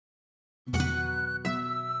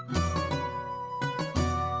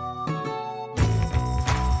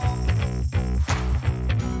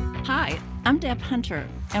Hi, I'm Deb Hunter,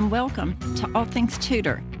 and welcome to All Things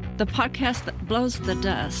Tudor, the podcast that blows the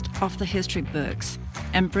dust off the history books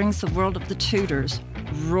and brings the world of the Tudors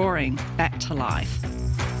roaring back to life.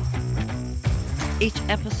 Each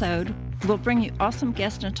episode will bring you awesome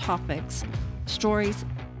guests and topics, stories,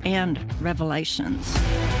 and revelations.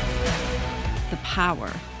 The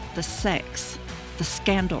power, the sex, the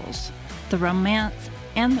scandals, the romance,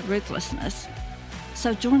 and the ruthlessness.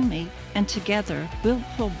 So join me, and together we'll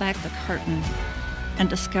pull back the curtain and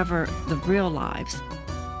discover the real lives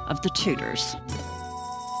of the Tudors.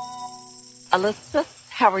 Elizabeth,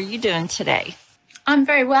 how are you doing today? I'm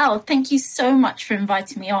very well. Thank you so much for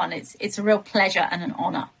inviting me on. It's a real pleasure and an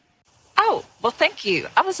honor. Oh, well, thank you.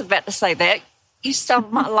 I was about to say that. You stole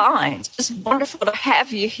my line. It's just wonderful to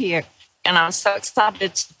have you here. And I'm so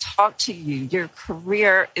excited to talk to you. Your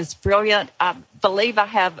career is brilliant. I believe I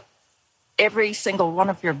have every single one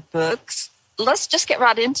of your books. Let's just get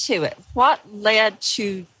right into it. What led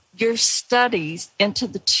to your studies into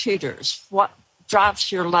the Tudors? What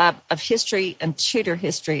drives your love of history and Tudor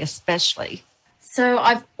history especially? So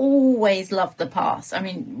I've always loved the past. I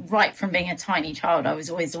mean, right from being a tiny child, I was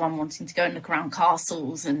always the one wanting to go and look around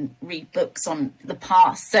castles and read books on the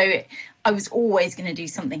past. So I was always going to do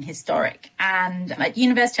something historic. And at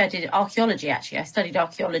university, I did archaeology, actually. I studied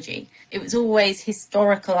archaeology. It was always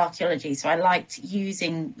historical archaeology. So I liked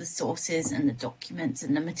using the sources and the documents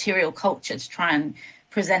and the material culture to try and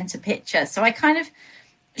present a picture. So I kind of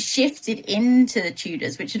shifted into the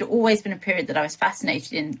Tudors, which had always been a period that I was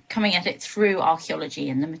fascinated in, coming at it through archaeology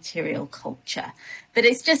and the material culture. But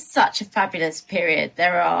it's just such a fabulous period.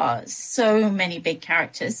 There are so many big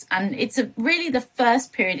characters, and it's really the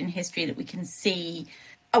first period in history that we can see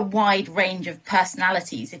a wide range of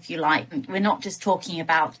personalities, if you like. We're not just talking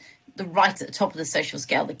about the right at the top of the social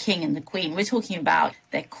scale, the king and the queen. We're talking about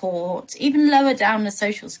their court, even lower down the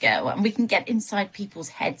social scale, and we can get inside people's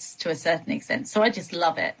heads to a certain extent. So I just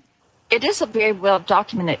love it. It is a very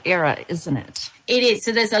well-documented era, isn't it? It is.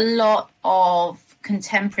 So there's a lot of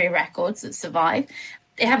contemporary records that survive.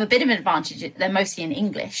 They have a bit of an advantage. They're mostly in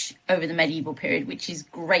English over the medieval period, which is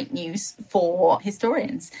great news for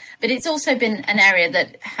historians. But it's also been an area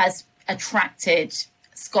that has attracted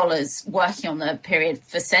scholars working on the period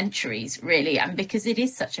for centuries, really, and because it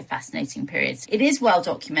is such a fascinating period. It is well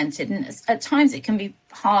documented, and at times it can be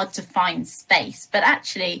hard to find space, but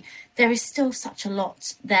actually there is still such a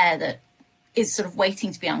lot there that is sort of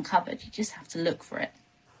waiting to be uncovered. You just have to look for it.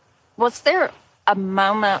 Was there a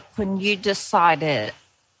moment when you decided,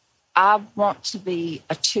 I want to be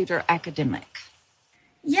a Tudor academic?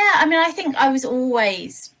 Yeah, I mean, I think I was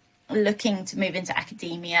always looking to move into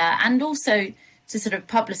academia and also to sort of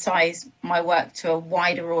publicise my work to a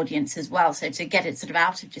wider audience as well, so to get it sort of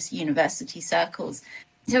out of just university circles.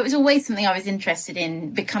 So it was always something I was interested in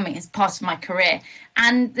becoming as part of my career.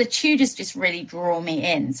 And the Tudors just really draw me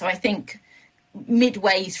in. So I think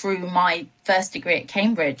midway through my first degree at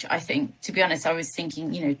Cambridge, I think, to be honest, I was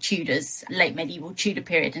thinking, Tudors, late medieval Tudor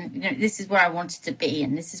period, and this is where I wanted to be,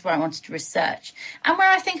 and this is where I wanted to research, and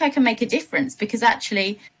where I think I can make a difference, because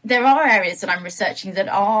actually there are areas that I'm researching that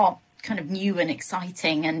are kind of new and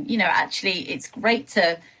exciting, and actually it's great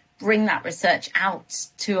to bring that research out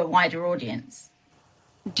to a wider audience.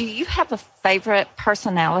 Do you have a favorite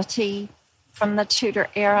personality from the Tudor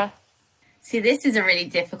era? See, this is a really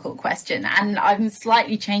difficult question, and I'm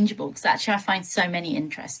slightly changeable because actually I find so many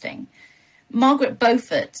interesting. Margaret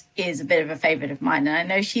Beaufort is a bit of a favourite of mine, and I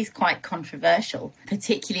know she's quite controversial,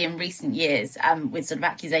 particularly in recent years, with sort of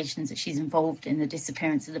accusations that she's involved in the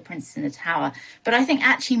disappearance of the Princess in the Tower. But I think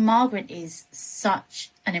actually Margaret is such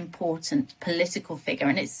an important political figure,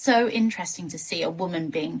 and it's so interesting to see a woman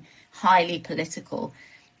being highly political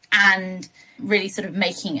and really sort of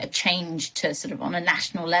making a change to sort of on a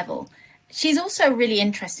national level. She's also a really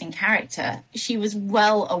interesting character. She was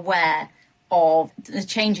well aware of the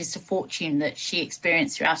changes to fortune that she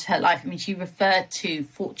experienced throughout her life. I mean, she referred to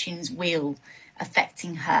fortune's wheel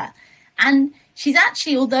affecting her. And she's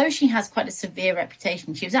actually, although she has quite a severe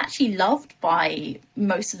reputation, she was actually loved by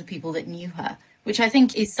most of the people that knew her, which I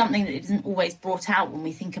think is something that isn't always brought out when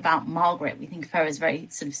we think about Margaret. We think of her as very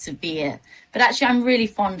sort of severe. But actually, I'm really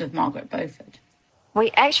fond of Margaret Beaufort.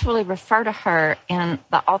 We actually refer to her in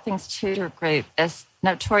the All Things Tudor group as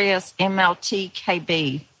Notorious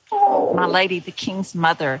MLTKB, My Lady, the King's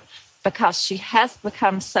Mother, because she has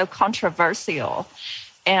become so controversial.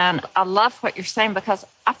 And I love what you're saying because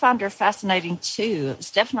I find her fascinating too.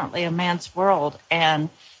 It's definitely a man's world. And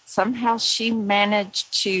somehow she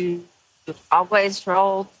managed to always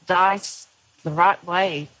rolled the dice the right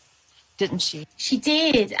way, didn't she? She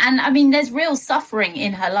did. And I mean, there's real suffering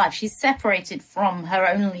in her life. She's separated from her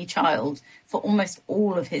only child for almost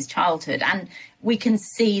all of his childhood. And we can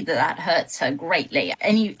see that that hurts her greatly.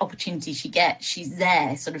 Any opportunity she gets, she's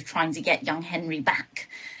there sort of trying to get young Henry back.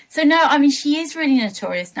 So no, I mean, she is really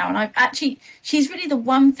notorious now. And she's really the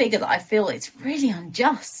one figure that I feel it's really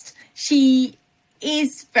unjust. She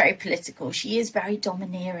is very political. She is very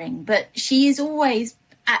domineering, but she is always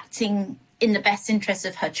acting in the best interest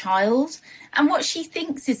of her child and what she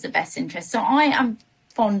thinks is the best interest. So I am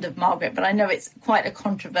fond of Margaret, but I know it's quite a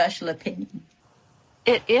controversial opinion.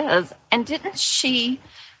 It is. And didn't she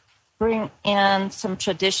bring in some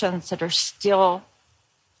traditions that are still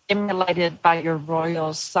emulated by your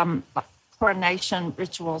royals, some coronation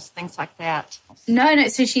rituals, things like that? No.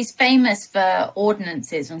 So she's famous for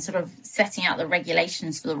ordinances and sort of setting out the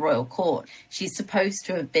regulations for the royal court. She's supposed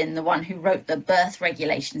to have been the one who wrote the birth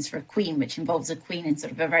regulations for a queen, which involves a queen in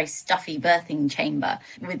sort of a very stuffy birthing chamber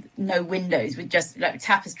with no windows, with just like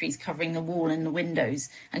tapestries covering the wall and the windows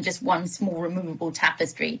and just one small removable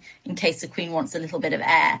tapestry in case the queen wants a little bit of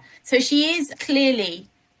air. So she is clearly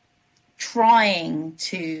trying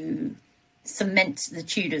to cement the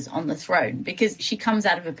Tudors on the throne because she comes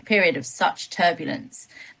out of a period of such turbulence.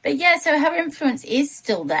 But yeah, so her influence is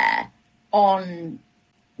still there on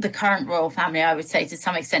the current royal family, I would say, to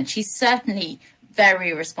some extent. She's certainly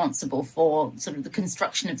very responsible for sort of the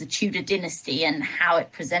construction of the Tudor dynasty and how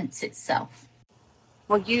it presents itself.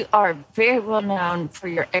 Well, you are very well known for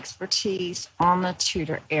your expertise on the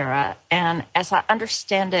Tudor era. And as I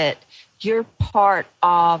understand it, you're part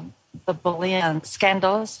of the Boleyn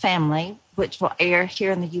Scandalous Family, which will air here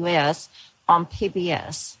in the U.S. on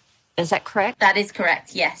PBS. Is that correct? That is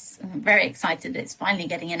correct, yes. I'm very excited it's finally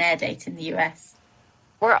getting an air date in the U.S.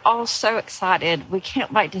 We're all so excited. We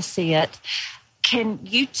can't wait to see it. Can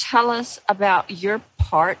you tell us about your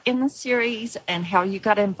part in the series and how you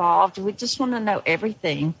got involved? We just want to know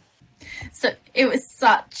everything. So it was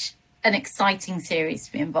such an exciting series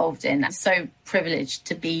to be involved in. I'm so privileged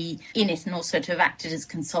to be in it and also to have acted as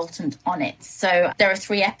consultant on it. So there are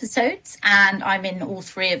 3 episodes and I'm in all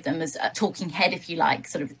 3 of them as a talking head, if you like,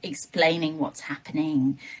 sort of explaining what's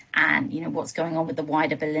happening and, you know, what's going on with the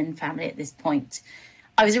wider Boleyn family at this point.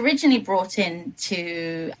 I was originally brought in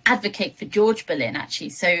to advocate for George Boleyn, actually.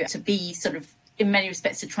 So to be sort of, in many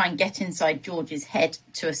respects, to try and get inside George's head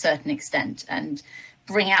to a certain extent and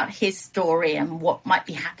bring out his story and what might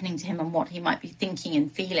be happening to him and what he might be thinking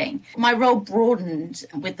and feeling. My role broadened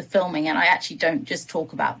with the filming, and I actually don't just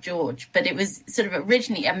talk about George, but it was sort of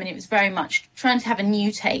originally, I mean, it was very much trying to have a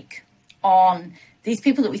new take on these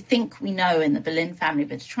people that we think we know in the Boleyn family,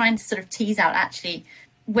 but trying to sort of tease out actually,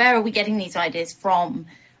 where are we getting these ideas from?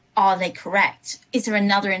 Are they correct? Is there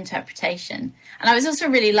another interpretation? And I was also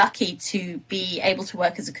really lucky to be able to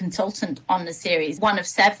work as a consultant on the series, one of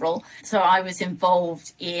several. So I was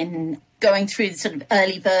involved in going through the sort of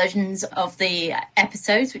early versions of the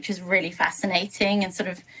episodes, which was really fascinating, and sort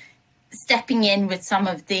of stepping in with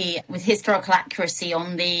with historical accuracy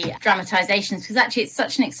on the dramatizations, because actually it's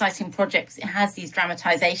such an exciting project because it has these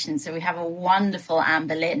dramatizations. So we have a wonderful Anne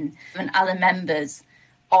Boleyn and other members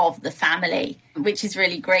of the family, which is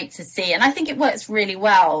really great to see. And I think it works really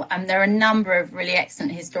well. And there are a number of really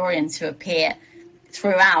excellent historians who appear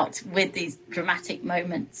throughout with these dramatic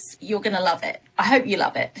moments. You're going to love it. I hope you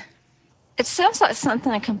love it. It sounds like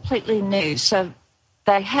something completely new. So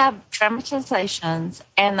they have dramatizations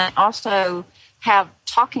and they also have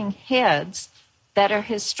talking heads that are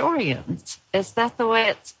historians. Is that the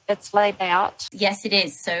way it's laid out? Yes, it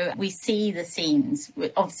is. So we see the scenes,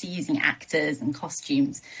 we're obviously using actors and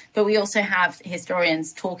costumes, but we also have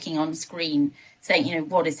historians talking on screen saying, you know,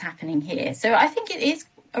 what is happening here. So I think it is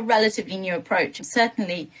a relatively new approach.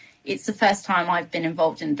 Certainly, it's the first time I've been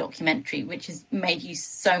involved in a documentary, which has made use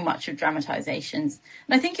so much of dramatizations.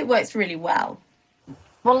 And I think it works really well.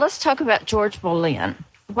 Well, let's talk about George Boleyn.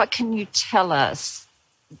 What can you tell us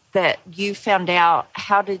that you found out?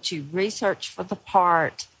 How did you research for the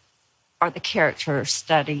part or the character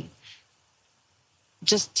study?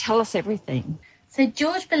 Just tell us everything. So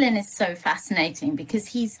George Boleyn is so fascinating because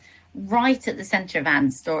he's right at the centre of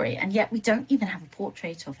Anne's story, and yet we don't even have a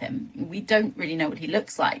portrait of him. We don't really know what he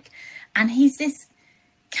looks like. And he's this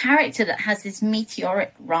character that has this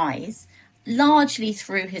meteoric rise, largely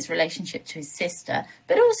through his relationship to his sister,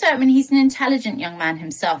 but also, I mean, he's an intelligent young man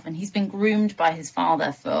himself, and he's been groomed by his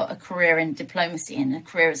father for a career in diplomacy and a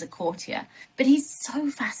career as a courtier. But he's so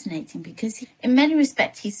fascinating because in many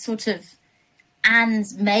respects, he's sort of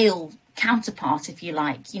Anne's male counterpart, if you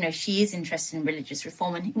like. She is interested in religious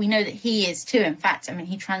reform, and we know that he is too. In fact,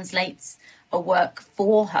 he translates a work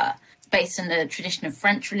for her based on the tradition of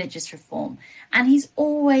French religious reform, and he's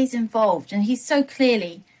always involved, and he's so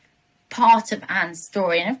clearly part of Anne's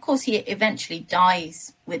story. And of course, he eventually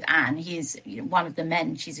dies with Anne. He is one of the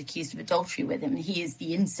men she's accused of adultery with him. He is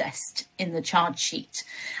the incest in the charge sheet.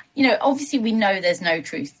 Obviously, we know there's no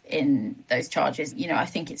truth in those charges. I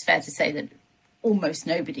think it's fair to say that almost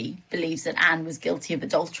nobody believes that Anne was guilty of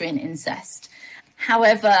adultery and incest.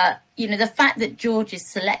 However, the fact that George is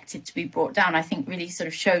selected to be brought down, I think really sort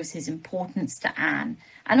of shows his importance to Anne.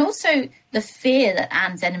 And also the fear that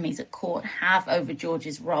Anne's enemies at court have over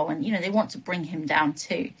George's role. And, they want to bring him down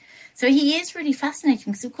too. So he is really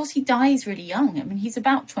fascinating because, of course, he dies really young. He's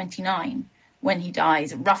about 29 when he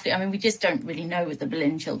dies, roughly. We just don't really know with the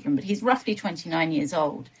Boleyn children, but he's roughly 29 years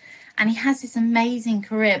old. And he has this amazing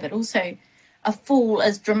career, but also a fall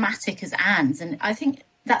as dramatic as Anne's. And I think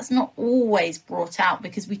that's not always brought out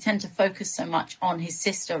because we tend to focus so much on his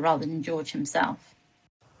sister rather than George himself.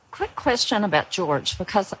 Quick question about George,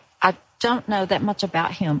 because I don't know that much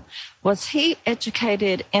about him. Was he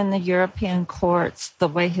educated in the European courts the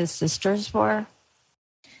way his sisters were?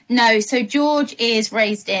 No, so George is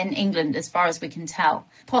raised in England, as far as we can tell.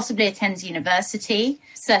 Possibly attends university,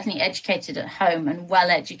 certainly educated at home and well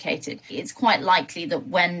educated. It's quite likely that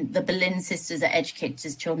when the Boleyn sisters are educated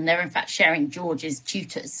as children, they're in fact sharing George's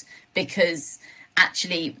tutors, because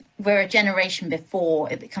actually we're a generation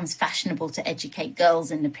before it becomes fashionable to educate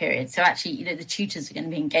girls in the period. So actually, the tutors are going to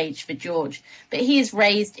be engaged for George. But he is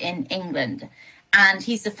raised in England and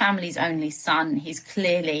he's the family's only son. He's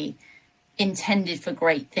clearly intended for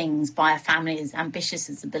great things by a family as ambitious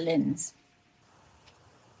as the Boleyns.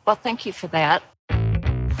 Well, thank you for that.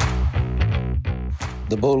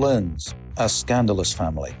 The Boleyns, a scandalous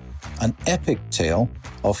family, an epic tale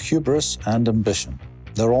of hubris and ambition.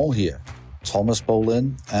 They're all here. Thomas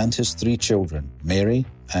Boleyn and his 3 children, Mary,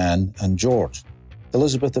 Anne and George.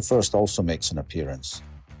 Elizabeth I also makes an appearance.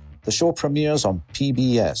 The show premieres on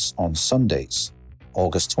PBS on Sundays,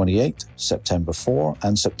 August 28th, September 4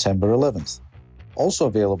 and September 11th. Also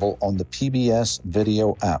available on the PBS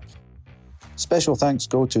video app. Special thanks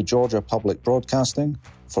go to Georgia Public Broadcasting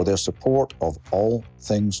for their support of all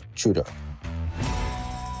things Tudor.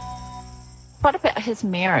 What about his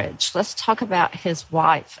marriage? Let's talk about his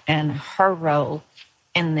wife and her role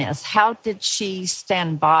in this. How did she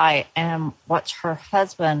stand by and watch her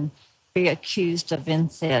husband be accused of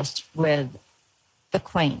incest with the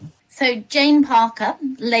Queen? So Jane Parker,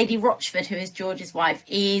 Lady Rochford, who is George's wife,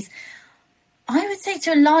 is, I would say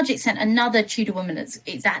to a large extent, another Tudor woman that's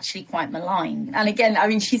actually quite maligned. And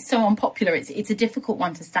again, she's so unpopular. It's a difficult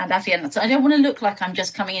one to stand out against. I don't want to look like I'm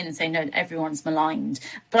just coming in and saying, no, everyone's maligned.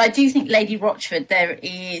 But I do think Lady Rochford, there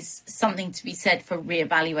is something to be said for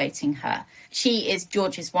reevaluating her. She is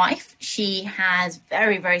George's wife. She has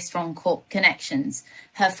very, very strong court connections.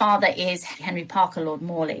 Her father is Henry Parker, Lord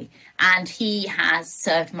Morley, and he has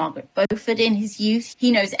served Margaret Beaufort in his youth.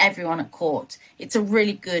 He knows everyone at court. It's a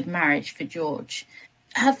really good marriage for George.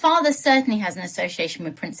 Her father certainly has an association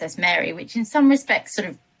with Princess Mary, which in some respects sort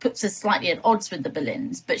of puts us slightly at odds with the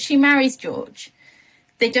Boleyns, but she marries George.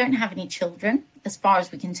 They don't have any children, as far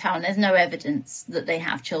as we can tell, and there's no evidence that they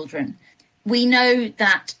have children. We know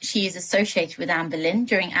that she is associated with Anne Boleyn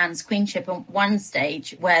during Anne's queenship at one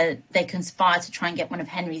stage where they conspire to try and get one of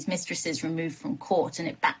Henry's mistresses removed from court, and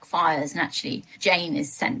it backfires, and actually Jane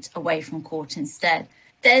is sent away from court instead.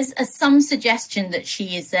 There's some suggestion that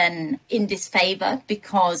she is then in disfavour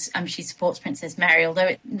because she supports Princess Mary,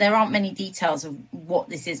 although there aren't many details of what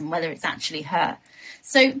this is and whether it's actually her.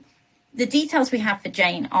 So the details we have for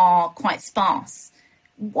Jane are quite sparse.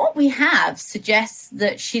 What we have suggests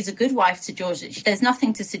that she's a good wife to George. There's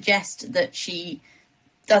nothing to suggest that she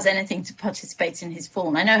does anything to participate in his fall.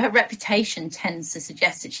 And I know her reputation tends to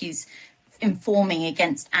suggest that she's informing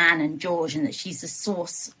against Anne and George and that she's the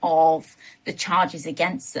source of the charges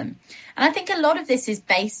against them. And I think a lot of this is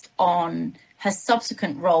based on her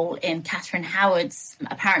subsequent role in Catherine Howard's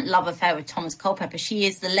apparent love affair with Thomas Culpeper. She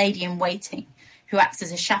is the lady in waiting who acts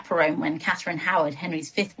as a chaperone when Catherine Howard,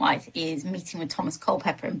 Henry's 5th wife, is meeting with Thomas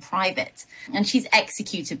Culpeper in private. And she's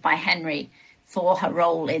executed by Henry for her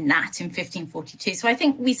role in that in 1542. So I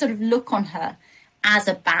think we sort of look on her as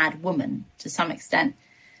a bad woman to some extent.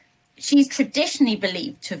 She's traditionally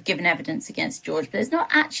believed to have given evidence against George, but there's not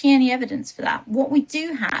actually any evidence for that. What we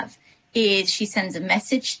do have is she sends a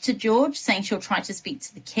message to George saying she'll try to speak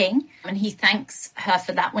to the king, and he thanks her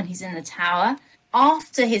for that when he's in the Tower.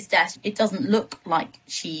 After his death, it doesn't look like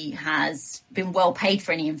she has been well paid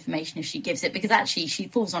for any information if she gives it, because actually she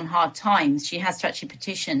falls on hard times. She has to actually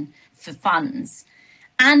petition for funds.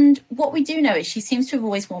 And what we do know is she seems to have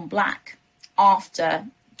always worn black after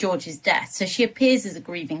George's death. So she appears as a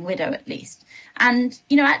grieving widow, at least. And,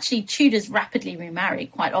 actually Tudors rapidly remarry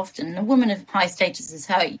quite often. A woman of high status as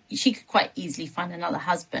her, she could quite easily find another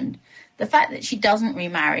husband. The fact that she doesn't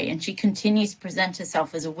remarry and she continues to present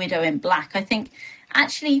herself as a widow in black, I think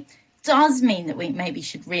actually does mean that we maybe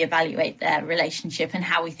should reevaluate their relationship and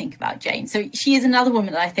how we think about Jane. So she is another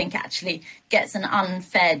woman that I think actually gets an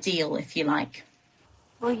unfair deal, if you like.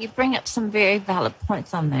 Well, you bring up some very valid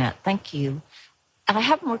points on that. Thank you. I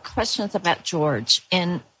have more questions about George.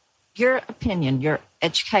 In your opinion, your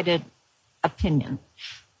educated opinion,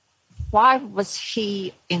 why was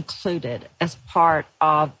he included as part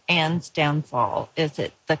of Anne's downfall? Is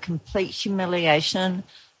it the complete humiliation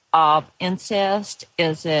of incest?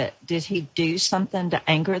 Did he do something to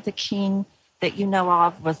anger the king that you know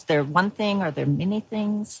of? Was there one thing or are there many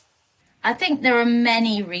things? I think there are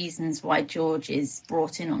many reasons why George is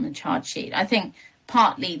brought in on the charge sheet. I think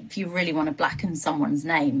partly, if you really want to blacken someone's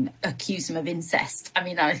name, accuse them of incest. I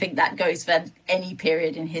mean, I think that goes for any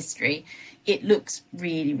period in history. It looks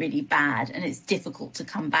really, really bad, and it's difficult to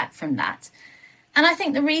come back from that. And I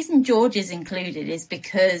think the reason George is included is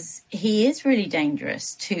because he is really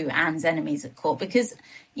dangerous to Anne's enemies at court, because,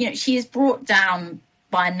 she is brought down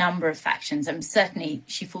by a number of factions, and certainly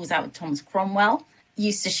she falls out with Thomas Cromwell.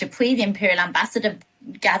 Eustace Chapuis, the imperial ambassador,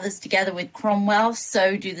 gathers together with Cromwell.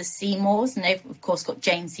 So do the Seymours, and they've of course got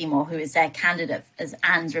Jane Seymour, who is their candidate as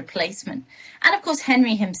Anne's replacement. And of course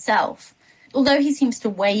Henry himself, although he seems to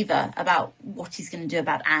waver about what he's going to do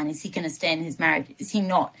about Anne. Is he going to stay in his marriage? Is he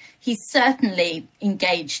not? He's certainly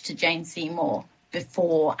engaged to Jane Seymour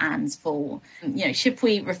before Anne's fall.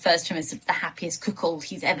 Chapuis refers to him as the happiest cuckold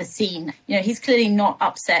he's ever seen. He's clearly not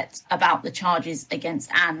upset about the charges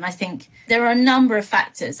against Anne. And I think there are a number of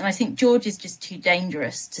factors. And I think George is just too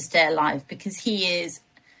dangerous to stay alive because he is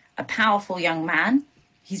a powerful young man.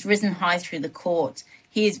 He's risen high through the court.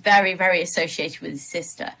 He is very, very associated with his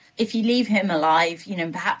sister. If you leave him alive,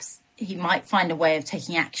 perhaps he might find a way of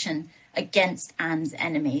taking action against Anne's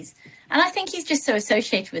enemies. And I think he's just so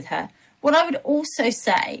associated with her. What I would also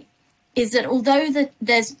say is that although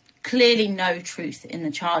there's clearly no truth in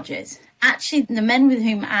the charges, actually the men with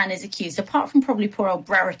whom Anne is accused, apart from probably poor old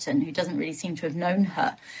Brereton, who doesn't really seem to have known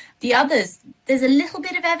her, the others, there's a little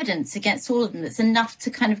bit of evidence against all of them that's enough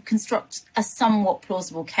to kind of construct a somewhat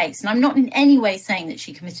plausible case. And I'm not in any way saying that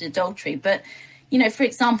she committed adultery, but for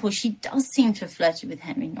example, she does seem to have flirted with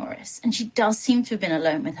Henry Norris, and she does seem to have been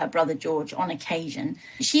alone with her brother George on occasion.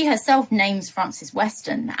 She herself names Francis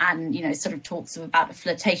Weston and, sort of talks about a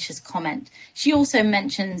flirtatious comment. She also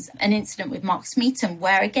mentions an incident with Mark Smeaton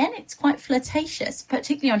where, again, it's quite flirtatious,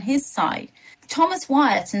 particularly on his side. Thomas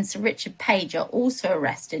Wyatt and Sir Richard Page are also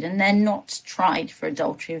arrested, and they're not tried for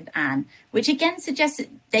adultery with Anne, which again suggests that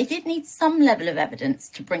they did need some level of evidence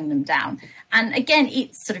to bring them down. And again,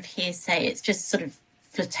 it's sort of hearsay. It's just sort of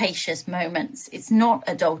flirtatious moments. It's not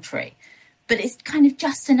adultery, but it's kind of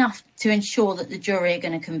just enough to ensure that the jury are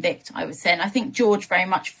going to convict, I would say. And I think George very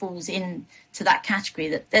much falls into that category,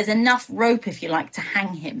 that there's enough rope, if you like, to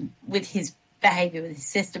hang him with his behaviour with his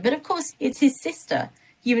sister. But of course, it's his sister.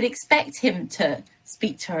 You would expect him to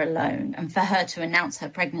speak to her alone and for her to announce her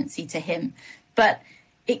pregnancy to him. But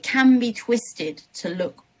it can be twisted to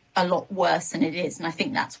look a lot worse than it is. And I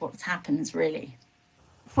think that's what happens, really.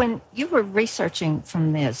 When you were researching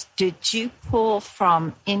from this, did you pull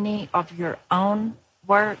from any of your own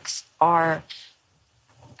works, or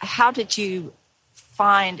how did you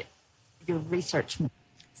find your research?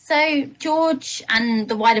 So George and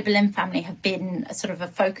the wider Boleyn family have been a sort of a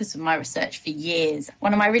focus of my research for years.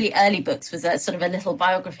 One of my really early books was a sort of a little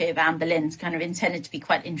biography of Anne Boleyn, kind of intended to be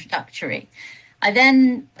quite introductory. I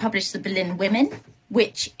then published The Boleyn Women,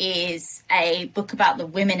 which is a book about the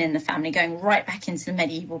women in the family going right back into the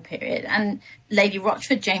medieval period. And Lady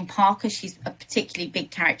Rochford, Jane Parker, she's a particularly big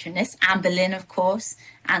character in this. Anne Boleyn, of course,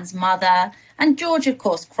 Anne's mother. And George, of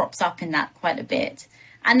course, crops up in that quite a bit.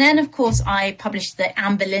 And then, of course, I published the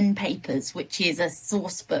Anne Boleyn Papers, which is a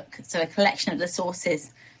source book, so a collection of the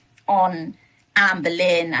sources on Anne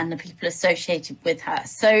Boleyn and the people associated with her.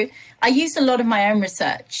 So I used a lot of my own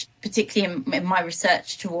research, particularly in my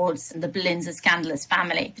research towards the Boleyns, a scandalous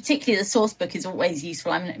family. Particularly the source book is always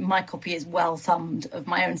useful. My copy is well thumbed of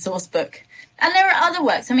my own source book. And there are other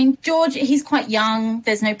works. George, he's quite young.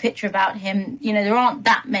 There's no picture about him. There aren't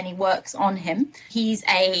that many works on him. He's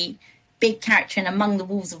a big character in Among the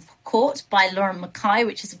Wolves of Court by Lauren Mackay,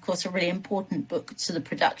 which is, of course, a really important book to the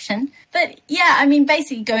production. But yeah, I mean,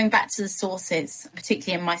 basically going back to the sources,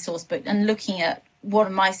 particularly in my source book, and looking at what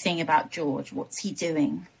am I seeing about George? What's he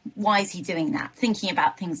doing? Why is he doing that? Thinking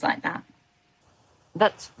about things like that.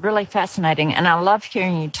 That's really fascinating. And I love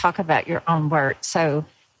hearing you talk about your own work. So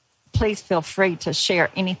please feel free to share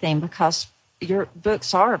anything, because your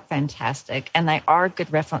books are fantastic and they are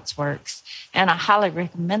good reference works, and I highly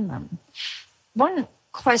recommend them. One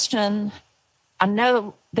question, I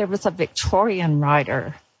know there was a Victorian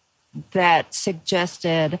writer that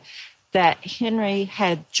suggested that Henry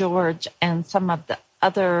had George and some of the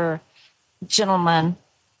other gentlemen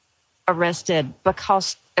arrested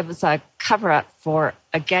because it was a cover-up for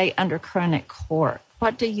a gay undercurrent at court.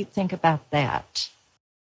 What do you think about that?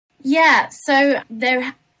 Yeah, so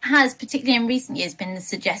there has, particularly in recent years, been the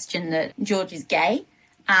suggestion that George is gay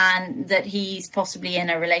and that he's possibly in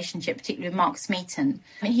a relationship, particularly with Mark Smeaton.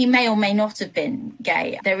 I mean, he may or may not have been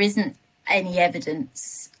gay. There isn't any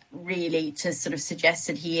evidence really to sort of suggest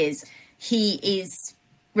that he is. He is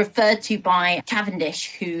referred to by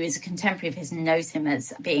Cavendish, who is a contemporary of his and knows him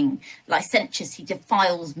as being licentious. He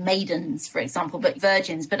defiles maidens, for example, but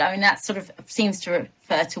virgins. But I mean, that sort of seems to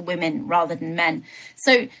refer to women rather than men.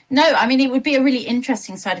 So, no, I mean, it would be a really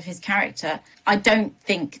interesting side of his character. I don't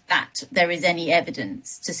think that there is any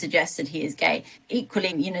evidence to suggest that he is gay.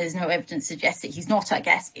 Equally, you know, there's no evidence to suggest that he's not, I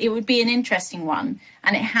guess. It would be an interesting one.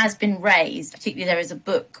 And it has been raised. Particularly, there is a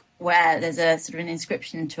book where there's a sort of an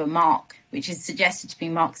inscription to a mark, which is suggested to be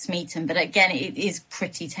Mark Smeaton. But again, it is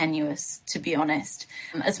pretty tenuous, to be honest,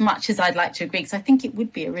 as much as I'd like to agree, because I think it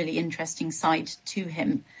would be a really interesting side to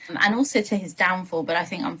him and also to his downfall. But I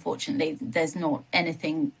think, unfortunately, there's not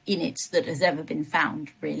anything in it that has ever been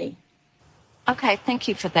found, really. Okay, thank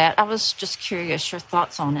you for that. I was just curious, your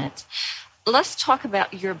thoughts on it. Let's talk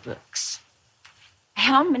about your books.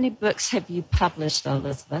 How many books have you published,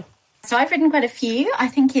 Elizabeth? So I've written quite a few. I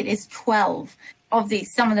think it is 12. Of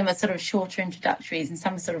these, some of them are sort of shorter introductories and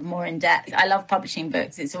some are sort of more in-depth. I love publishing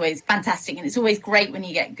books. It's always fantastic and it's always great when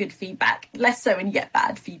you get good feedback. Less so when you get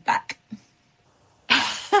bad feedback.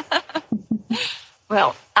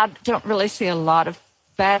 Well, I don't really see a lot of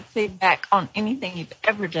bad feedback on anything you've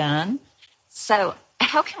ever done. So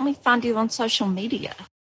how can we find you on social media?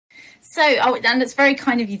 So, and it's very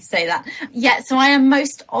kind of you to say that. Yeah, so I am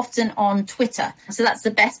most often on Twitter. So that's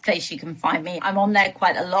the best place you can find me. I'm on there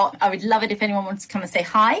quite a lot. I would love it if anyone wanted to come and say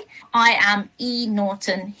hi. I am E.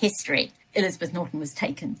 Norton History. Elizabeth Norton was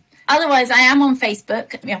taken. Otherwise, I am on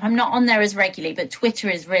Facebook. I'm not on there as regularly, but Twitter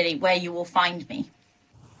is really where you will find me.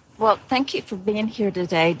 Well, thank you for being here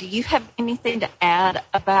today. Do you have anything to add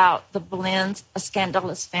about the Boleyns, a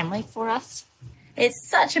scandalous family, for us? It's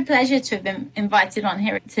such a pleasure to have been invited on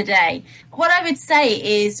here today. What I would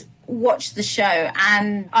say is watch the show,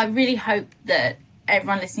 and I really hope that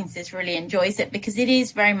everyone listening to this really enjoys it, because it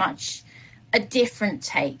is very much a different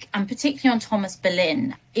take, and particularly on Thomas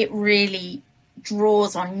Boleyn, it really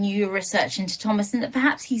draws on new research into Thomas, and that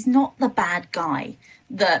perhaps he's not the bad guy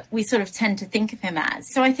that we sort of tend to think of him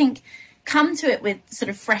as. So I think come to it with sort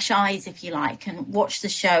of fresh eyes, if you like, and watch the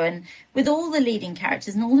show. And with all the leading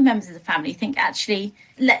characters and all the members of the family, think, actually,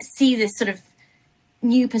 let's see this sort of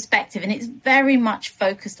new perspective. And it's very much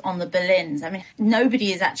focused on the Boleyns. I mean,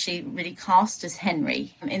 nobody is actually really cast as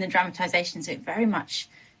Henry in the dramatisation, so it very much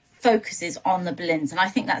focuses on the Boleyns. And I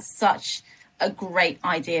think that's such a great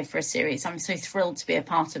idea for a series. I'm so thrilled to be a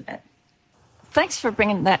part of it. Thanks for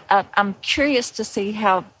bringing that up. I'm curious to see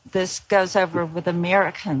how this goes over with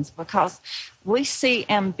Americans, because we see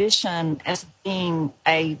ambition as being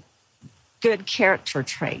a good character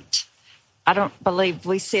trait. I don't believe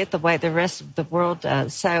we see it the way the rest of the world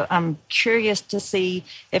does. So I'm curious to see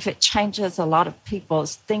if it changes a lot of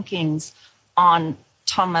people's thinkings on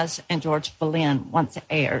Thomas and George Boleyn once it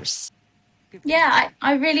airs. Yeah,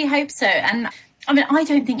 I really hope so. And I mean, I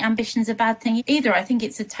don't think ambition's a bad thing either. I think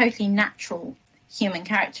it's a totally natural human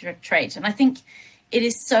character trait. And I think it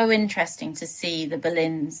is so interesting to see the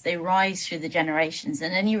Boleyns. They rise through the generations,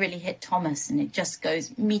 and then you really hit Thomas and it just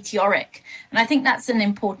goes meteoric. And I think that's an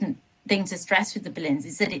important thing to stress with the Boleyns,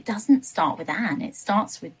 is that it doesn't start with Anne, it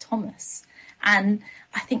starts with Thomas. And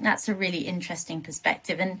I think that's a really interesting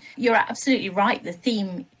perspective. And you're absolutely right. The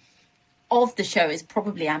theme of the show is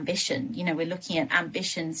probably ambition. You know, we're looking at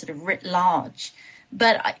ambition sort of writ large,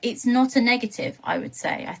 but it's not a negative, I would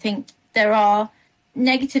say. I think there are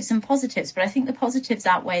negatives and positives, but I think the positives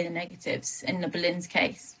outweigh the negatives in the Boleyn's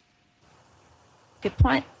case. Good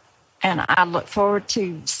point. And I look forward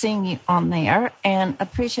to seeing you on there, and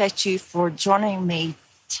appreciate you for joining me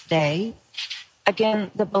today. Again,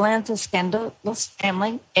 The Boleyn Scandalous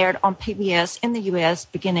Family aired on PBS in the U.S.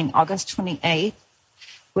 beginning August 28th,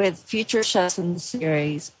 with future shows in the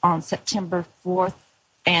series on September 4th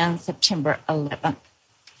and September 11th.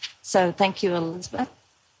 So thank you, Elizabeth.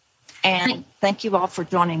 And thank you all for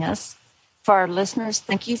joining us. For our listeners,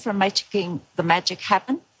 thank you for making the magic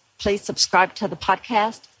happen. Please subscribe to the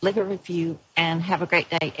podcast, leave a review, and have a great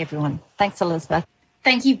day, everyone. Thanks, Elizabeth.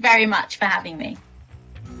 Thank you very much for having me.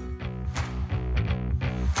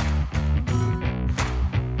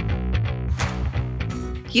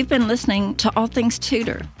 You've been listening to All Things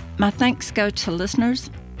Tudor. My thanks go to listeners,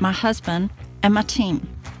 my husband, and my team.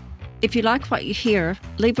 If you like what you hear,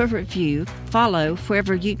 leave a review, follow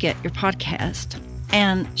wherever you get your podcast,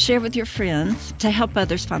 and share with your friends to help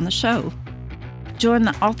others find the show. Join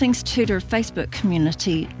the All Things Tudor Facebook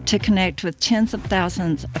community to connect with tens of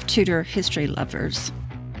thousands of Tudor history lovers.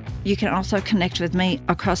 You can also connect with me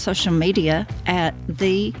across social media at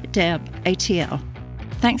TheDebATL.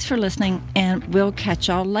 Thanks for listening, and we'll catch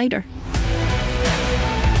y'all later.